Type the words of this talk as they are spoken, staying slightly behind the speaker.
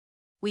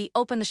We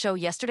opened the show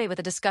yesterday with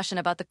a discussion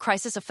about the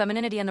crisis of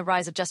femininity and the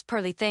rise of just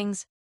pearly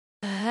things.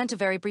 And to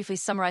very briefly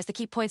summarize the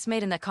key points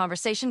made in that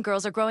conversation,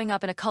 girls are growing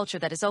up in a culture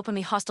that is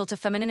openly hostile to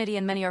femininity,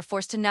 and many are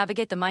forced to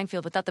navigate the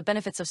minefield without the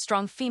benefits of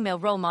strong female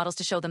role models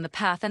to show them the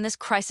path, and this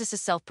crisis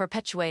is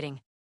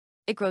self-perpetuating.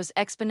 It grows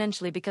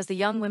exponentially because the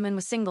young women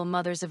with single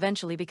mothers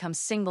eventually become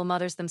single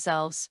mothers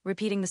themselves,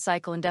 repeating the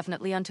cycle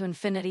indefinitely unto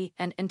infinity,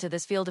 and into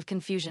this field of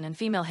confusion and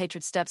female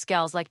hatred steps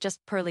gals like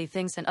just pearly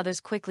things and others,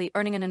 quickly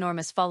earning an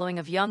enormous following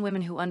of young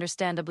women who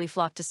understandably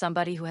flock to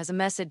somebody who has a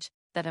message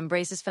that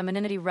embraces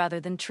femininity rather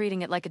than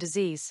treating it like a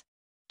disease.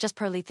 Just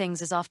pearly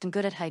things is often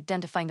good at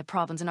identifying the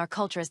problems in our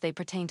culture as they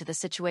pertain to the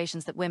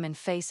situations that women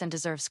face, and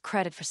deserves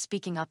credit for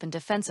speaking up in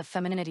defense of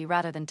femininity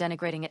rather than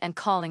denigrating it and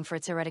calling for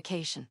its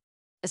eradication.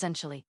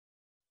 Essentially.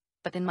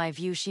 But in my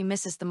view, she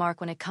misses the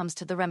mark when it comes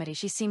to the remedy.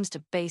 She seems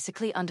to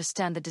basically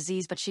understand the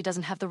disease, but she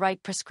doesn't have the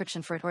right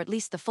prescription for it, or at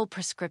least the full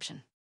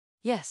prescription.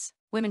 Yes,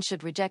 women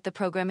should reject the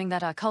programming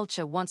that our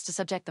culture wants to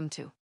subject them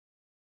to.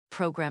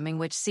 Programming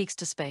which seeks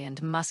to spay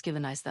and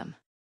masculinize them.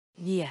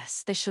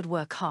 Yes, they should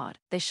work hard.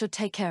 They should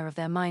take care of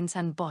their minds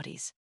and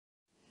bodies.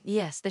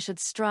 Yes, they should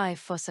strive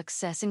for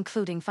success,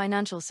 including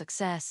financial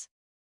success.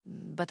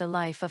 But the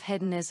life of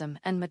hedonism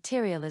and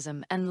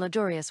materialism and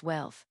luxurious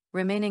wealth,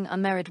 remaining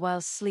unmarried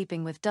while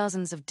sleeping with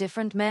dozens of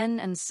different men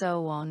and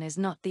so on, is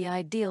not the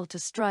ideal to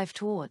strive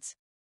towards.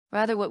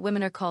 Rather, what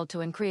women are called to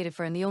and created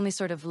for, and the only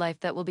sort of life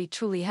that will be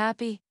truly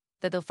happy,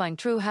 that they'll find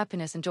true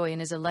happiness and joy in,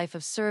 is a life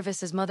of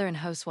service as mother and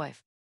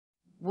housewife.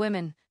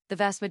 Women, the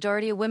vast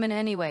majority of women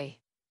anyway,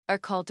 are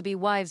called to be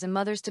wives and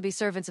mothers, to be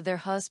servants of their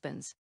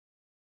husbands.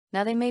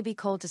 Now, they may be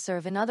called to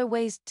serve in other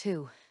ways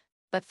too,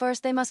 but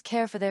first they must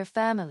care for their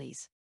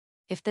families.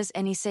 If there's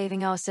any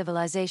saving our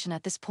civilization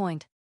at this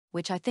point,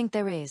 which I think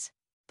there is,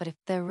 but if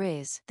there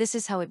is, this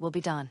is how it will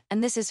be done,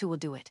 and this is who will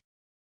do it.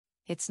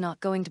 It's not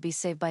going to be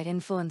saved by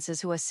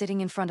influencers who are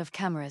sitting in front of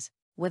cameras,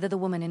 whether the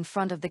woman in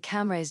front of the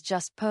camera is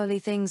just pearly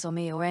things or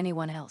me or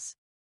anyone else.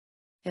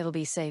 It'll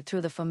be saved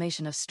through the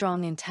formation of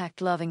strong,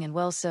 intact, loving, and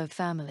well-served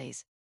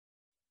families.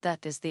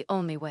 That is the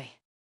only way.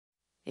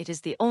 It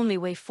is the only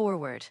way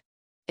forward.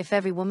 If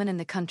every woman in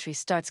the country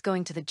starts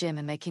going to the gym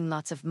and making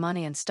lots of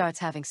money and starts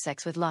having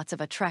sex with lots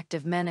of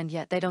attractive men, and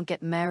yet they don't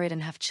get married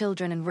and have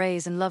children and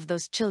raise and love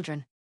those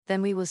children,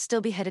 then we will still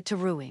be headed to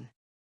ruin.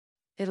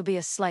 It'll be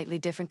a slightly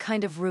different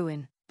kind of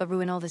ruin, but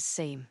ruin all the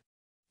same.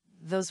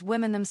 Those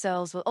women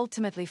themselves will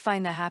ultimately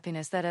find the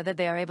happiness that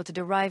they are able to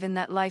derive in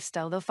that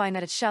lifestyle. They'll find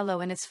that it's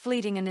shallow and it's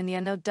fleeting, and in the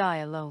end they'll die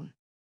alone.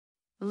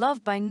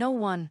 Loved by no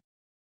one.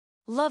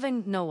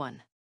 Loving no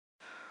one.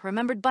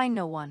 Remembered by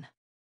no one.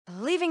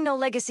 Leaving no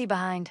legacy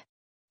behind.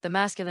 The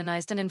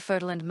masculinized and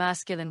infertile and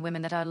masculine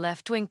women that our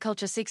left-wing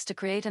culture seeks to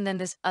create, and then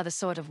this other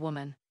sort of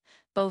woman,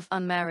 both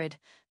unmarried,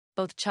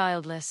 both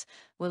childless,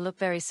 will look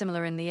very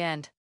similar in the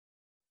end,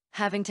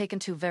 having taken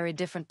two very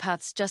different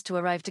paths just to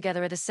arrive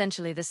together at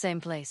essentially the same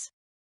place.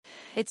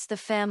 It's the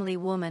family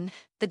woman,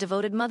 the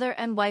devoted mother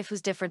and wife,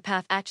 whose different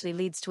path actually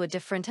leads to a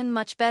different and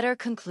much better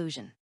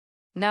conclusion.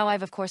 Now,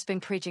 I've of course been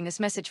preaching this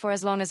message for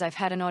as long as I've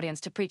had an audience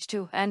to preach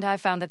to, and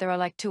I've found that there are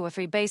like 2 or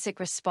 3 basic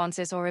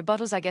responses or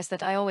rebuttals, I guess,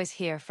 that I always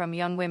hear from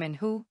young women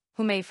who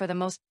may for the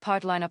most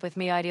part line up with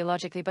me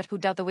ideologically, but who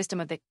doubt the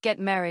wisdom of the get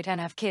married and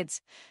have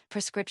kids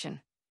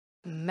prescription.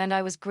 And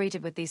I was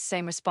greeted with these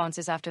same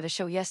responses after the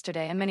show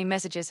yesterday, and many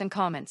messages and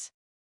comments.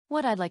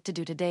 What I'd like to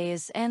do today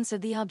is answer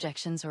the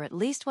objections, or at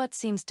least what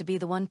seems to be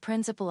the one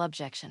principal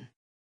objection.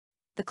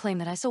 The claim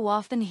that I so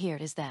often hear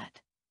is that,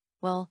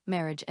 well,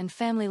 marriage and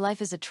family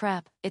life is a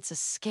trap, it's a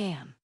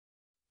scam.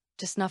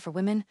 Just not for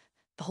women,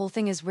 the whole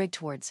thing is rigged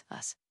towards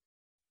us.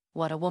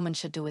 What a woman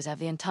should do is have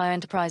the entire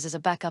enterprise as a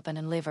backup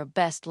and live her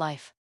best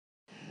life.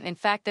 In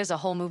fact, there's a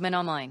whole movement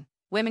online,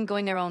 women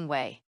going their own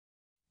way.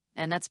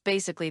 And that's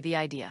basically the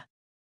idea.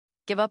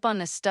 Give up on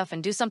this stuff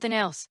and do something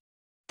else.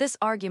 This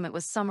argument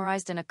was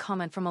summarized in a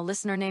comment from a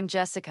listener named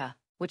Jessica,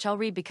 which I'll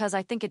read because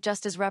I think it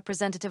just is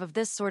representative of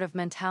this sort of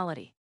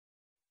mentality.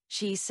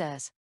 She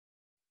says,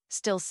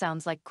 "Still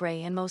sounds like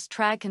Gray, and most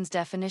tragcans'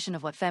 definition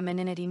of what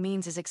femininity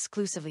means is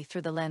exclusively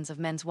through the lens of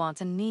men's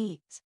wants and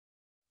needs.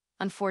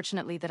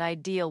 Unfortunately, that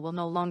ideal will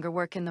no longer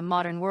work in the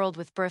modern world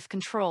with birth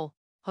control,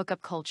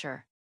 hookup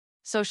culture,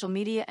 social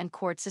media, and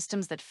court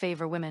systems that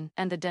favor women,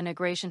 and the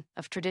denigration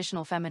of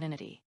traditional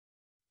femininity.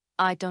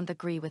 I don't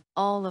agree with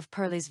all of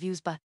Pearly's views,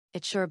 but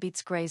it sure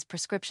beats Gray's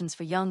prescriptions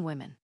for young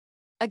women."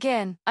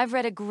 Again, I've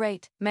read a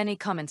great many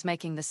comments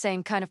making the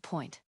same kind of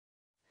point.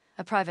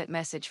 A private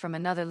message from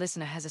another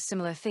listener has a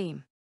similar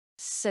theme.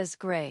 Says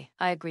Gray,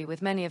 "I agree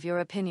with many of your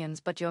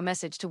opinions, but your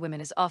message to women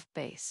is off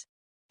base.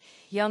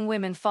 Young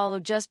women follow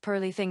just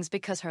pearly things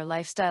because her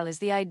lifestyle is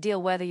the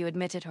ideal, whether you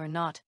admit it or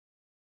not.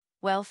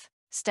 Wealth,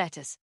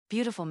 status,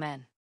 beautiful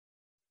men.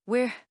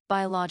 We're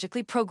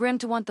biologically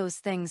programmed to want those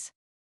things.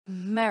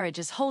 Marriage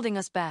is holding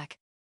us back.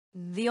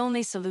 The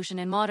only solution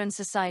in modern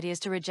society is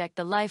to reject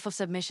the life of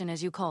submission,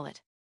 as you call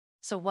it.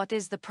 So what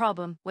is the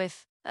problem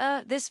with,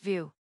 this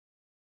view?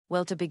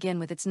 Well, to begin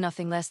with, it's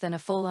nothing less than a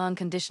full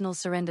unconditional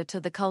surrender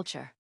to the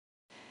culture.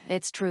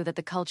 It's true that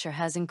the culture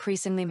has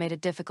increasingly made it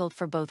difficult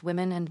for both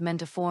women and men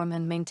to form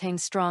and maintain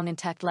strong,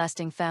 intact,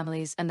 lasting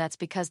families, and that's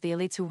because the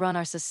elites who run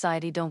our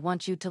society don't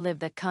want you to live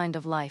that kind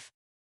of life.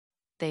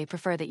 They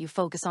prefer that you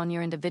focus on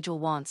your individual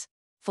wants,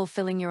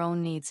 fulfilling your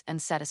own needs and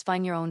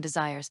satisfying your own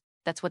desires.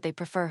 That's what they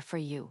prefer for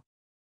you.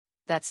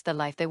 That's the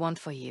life they want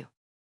for you.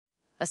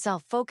 A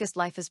self-focused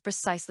life is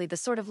precisely the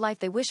sort of life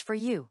they wish for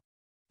you.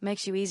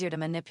 Makes you easier to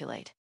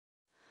manipulate.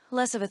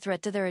 Less of a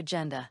threat to their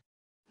agenda.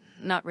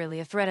 Not really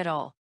a threat at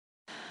all.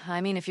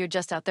 I mean, if you're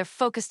just out there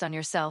focused on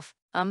yourself,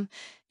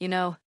 you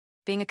know,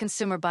 being a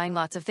consumer, buying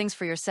lots of things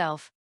for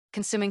yourself,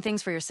 consuming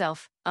things for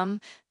yourself,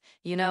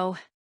 you know,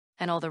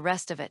 and all the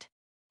rest of it.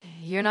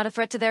 You're not a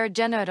threat to their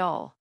agenda at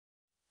all.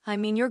 I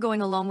mean, you're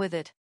going along with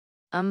it.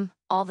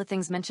 All the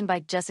things mentioned by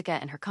Jessica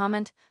in her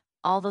comment,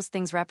 all those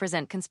things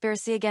represent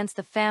conspiracy against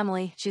the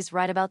family. She's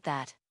right about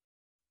that.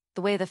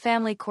 The way the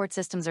family court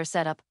systems are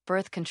set up,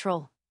 birth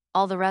control,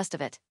 all the rest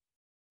of it.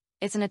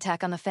 It's an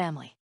attack on the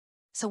family.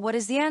 So what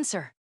is the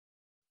answer?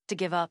 To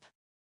give up.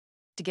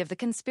 To give the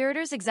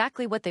conspirators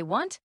exactly what they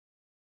want?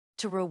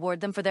 To reward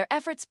them for their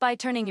efforts by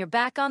turning your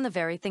back on the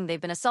very thing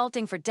they've been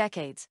assaulting for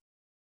decades.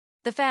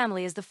 The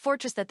family is the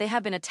fortress that they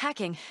have been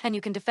attacking, and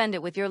you can defend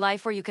it with your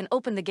life or you can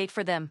open the gate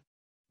for them.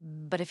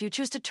 But if you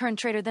choose to turn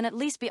traitor, then at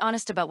least be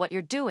honest about what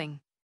you're doing.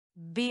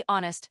 Be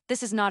honest,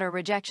 this is not a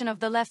rejection of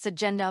the left's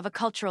agenda, of a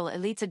cultural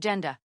elite's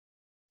agenda.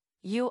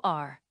 You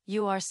are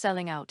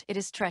selling out. It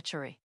is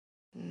treachery.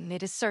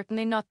 It is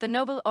certainly not the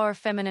noble or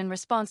feminine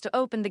response to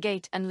open the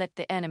gate and let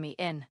the enemy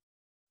in.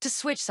 To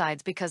switch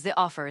sides because the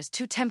offer is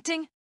too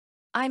tempting?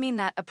 I mean,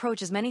 that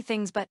approach is many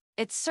things, but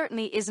it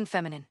certainly isn't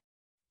feminine.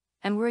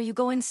 And where you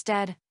go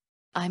instead?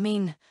 I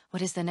mean,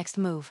 what is the next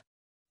move?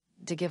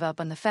 To give up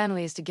on the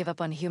family is to give up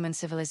on human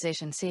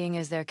civilization, seeing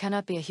as there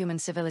cannot be a human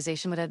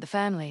civilization without the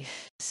family.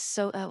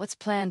 So, what's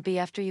plan B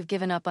after you've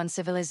given up on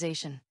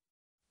civilization?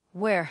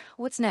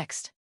 What's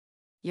next?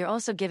 You're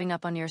also giving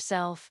up on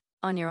yourself,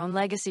 on your own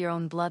legacy, your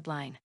own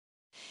bloodline.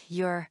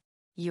 You're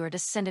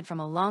descended from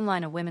a long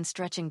line of women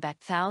stretching back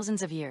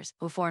thousands of years,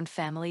 who formed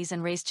families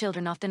and raised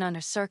children often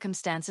under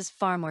circumstances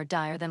far more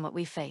dire than what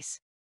we face.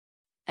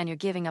 And you're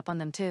giving up on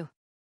them too.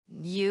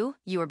 You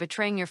are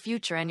betraying your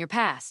future and your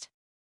past.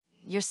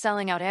 You're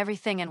selling out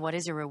everything, and what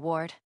is your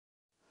reward?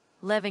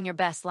 Living your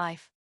best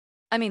life.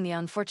 I mean, the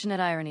unfortunate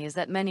irony is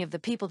that many of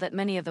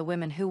the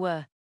women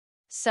who,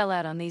 sell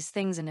out on these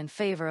things and in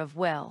favor of,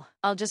 well,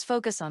 I'll just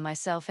focus on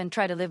myself and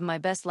try to live my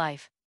best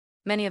life.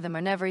 Many of them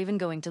are never even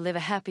going to live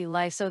a happy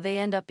life, so they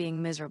end up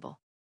being miserable.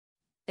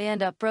 They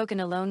end up broken,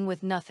 alone,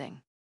 with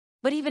nothing.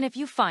 But even if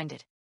you find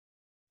it,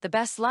 the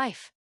best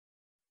life,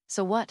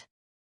 so what?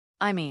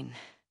 I mean,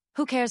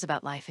 who cares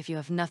about life if you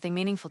have nothing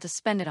meaningful to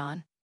spend it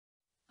on?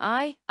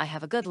 I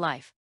have a good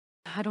life.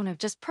 I don't have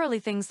just Pearly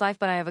things life,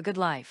 but I have a good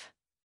life.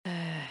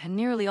 And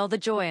nearly all the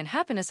joy and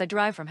happiness I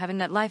derive from having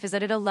that life is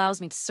that it allows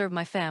me to serve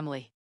my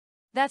family.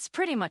 That's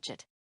pretty much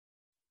it.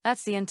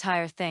 That's the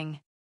entire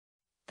thing.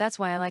 That's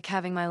why I like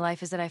having my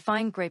life, is that I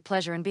find great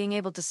pleasure in being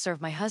able to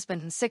serve my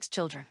husband and 6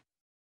 children.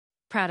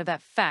 Proud of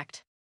that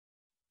fact.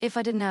 If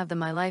I didn't have them,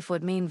 my life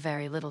would mean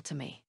very little to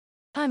me.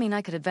 I mean,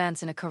 I could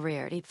advance in a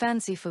career, eat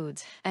fancy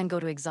foods, and go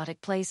to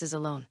exotic places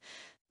alone.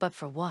 But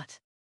for what?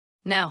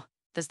 Now,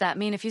 does that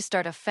mean if you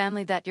start a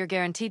family that you're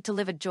guaranteed to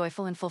live a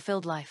joyful and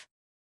fulfilled life?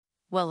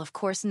 Well, of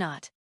course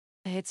not.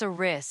 It's a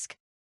risk.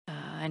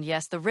 And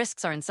yes, the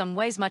risks are in some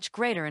ways much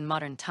greater in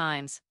modern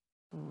times.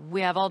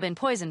 We have all been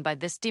poisoned by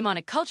this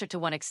demonic culture to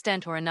one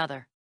extent or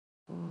another.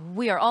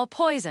 We are all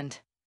poisoned.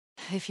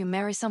 If you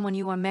marry someone,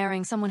 you are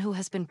marrying someone who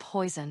has been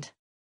poisoned.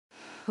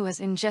 Who has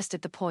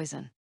ingested the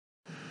poison.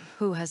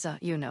 Who has,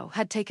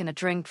 had taken a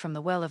drink from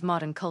the well of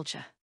modern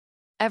culture.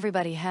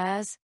 Everybody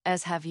has,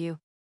 as have you.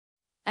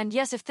 And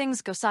yes, if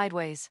things go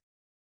sideways.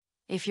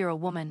 If you're a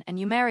woman and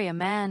you marry a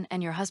man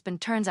and your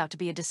husband turns out to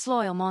be a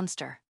disloyal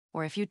monster,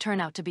 or if you turn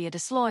out to be a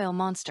disloyal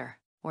monster,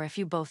 or if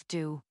you both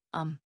do,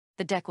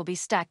 the deck will be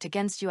stacked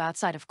against you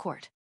outside of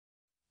court.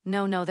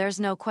 No, there's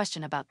no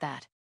question about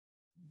that.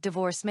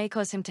 Divorce may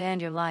cause him to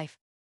end your life.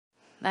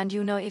 And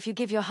if you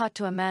give your heart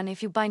to a man,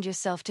 if you bind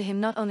yourself to him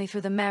not only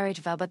through the marriage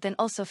vow but then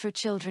also through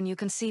children you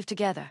conceive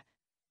together,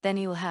 then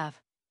they will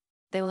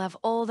have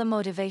all the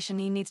motivation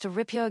he needs to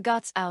rip your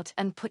guts out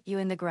and put you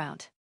in the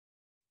ground.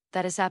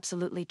 That is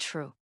absolutely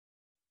true.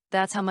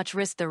 That's how much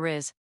risk there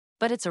is,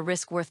 but it's a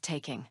risk worth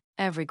taking.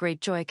 Every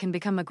great joy can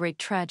become a great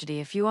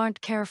tragedy if you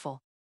aren't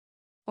careful.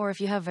 Or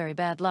if you have very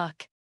bad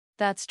luck.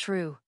 That's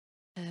true.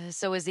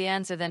 So is the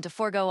answer then to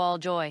forego all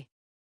joy?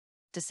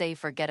 To say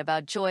forget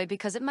about joy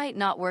because it might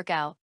not work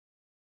out?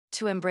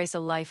 To embrace a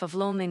life of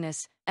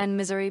loneliness and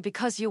misery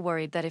because you're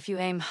worried that if you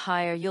aim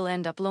higher you'll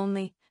end up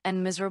lonely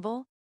and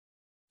miserable?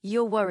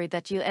 You're worried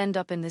that you'll end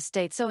up in this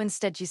state, so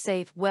instead you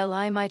say, well,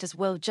 I might as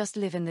well just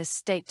live in this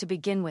state to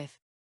begin with.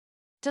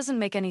 Doesn't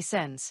make any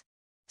sense.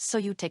 So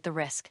you take the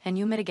risk, and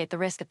you mitigate the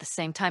risk at the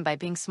same time by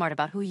being smart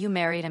about who you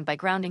married and by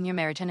grounding your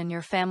marriage in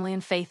your family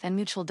and faith and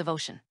mutual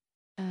devotion.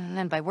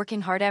 And by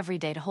working hard every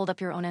day to hold up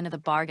your own end of the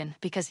bargain,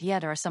 because yeah,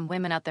 there are some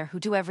women out there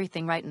who do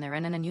everything right in their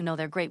end, and you know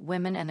they're great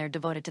women, and they're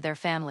devoted to their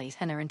families,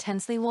 and they're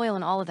intensely loyal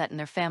and all of that, and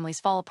their families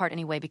fall apart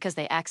anyway because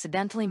they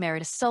accidentally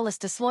married a soulless,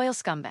 disloyal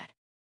scumbag.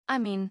 I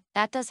mean,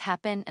 that does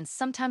happen, and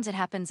sometimes it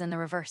happens in the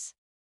reverse.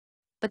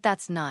 But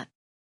that's not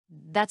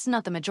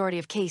the majority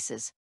of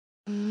cases.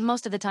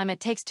 Most of the time it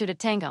takes two to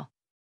tango.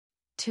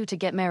 Two to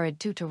get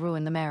married, two to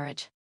ruin the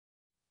marriage.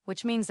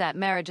 Which means that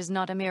marriage is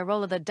not a mere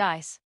roll of the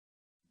dice.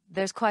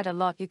 There's quite a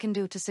lot you can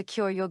do to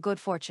secure your good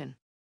fortune.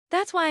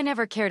 That's why I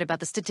never cared about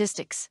the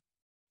statistics.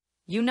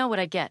 You know what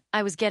I get.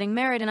 I was getting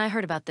married and I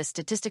heard about this.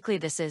 Statistically,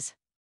 this is...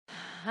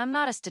 I'm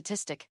not a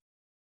statistic.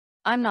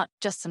 I'm not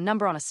just some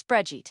number on a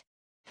spreadsheet.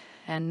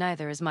 And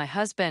neither is my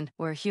husband.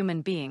 We're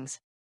human beings.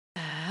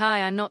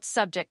 I'm not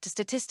subject to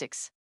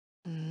statistics.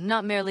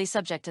 Not merely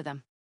subject to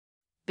them.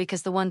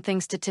 Because the one thing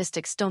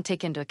statistics don't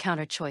take into account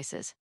are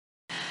choices.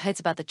 It's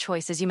about the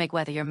choices you make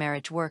whether your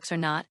marriage works or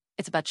not.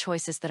 It's about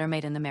choices that are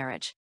made in the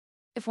marriage.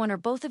 If one or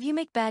both of you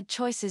make bad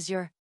choices,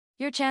 your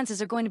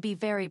chances are going to be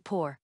very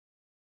poor.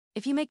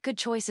 If you make good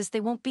choices,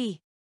 they won't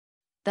be.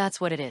 That's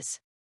what it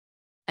is.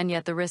 And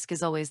yet the risk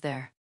is always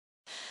there.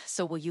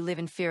 So will you live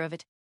in fear of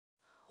it?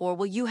 Or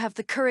will you have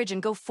the courage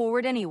and go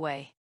forward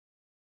anyway?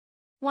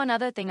 One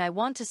other thing I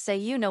want to say,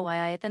 you know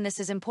why and this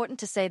is important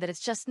to say that it's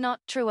just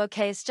not true,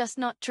 okay? It's just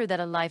not true that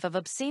a life of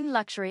obscene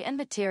luxury and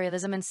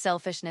materialism and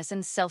selfishness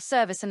and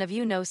self-service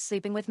and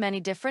sleeping with many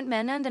different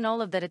men and all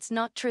of that, it's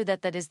not true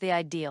that that is the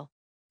ideal.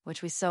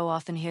 Which we so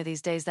often hear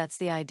these days, that's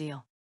the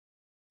ideal.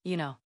 You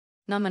know,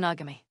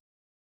 non-monogamy.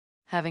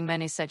 Having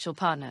many sexual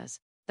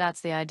partners,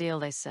 that's the ideal,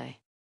 they say.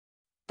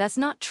 That's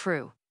not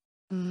true.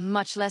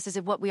 Much less is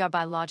it what we are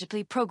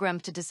biologically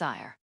programmed to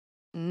desire.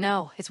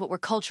 No, it's what we're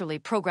culturally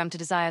programmed to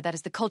desire. That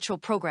is the cultural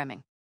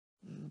programming.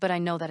 But I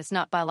know that it's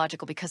not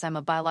biological because I'm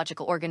a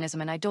biological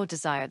organism and I don't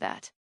desire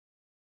that.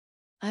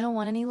 I don't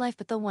want any life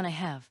but the one I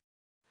have.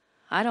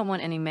 I don't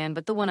want any man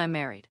but the one I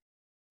married.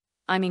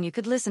 I mean, you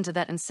could listen to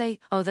that and say,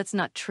 oh, that's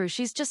not true.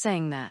 She's just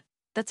saying that.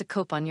 That's a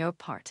cope on your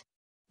part.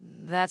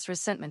 That's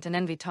resentment and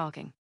envy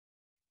talking.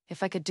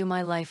 If I could do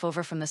my life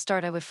over from the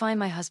start, I would find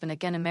my husband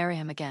again and marry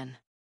him again.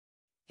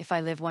 If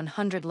I live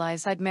 100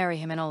 lives, I'd marry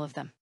him in all of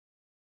them.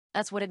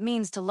 That's what it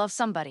means to love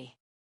somebody.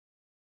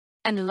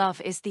 And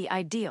love is the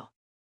ideal.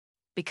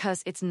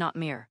 Because it's not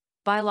mere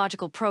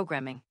biological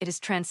programming, it is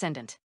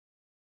transcendent.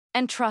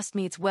 And trust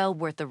me, it's well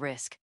worth the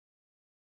risk.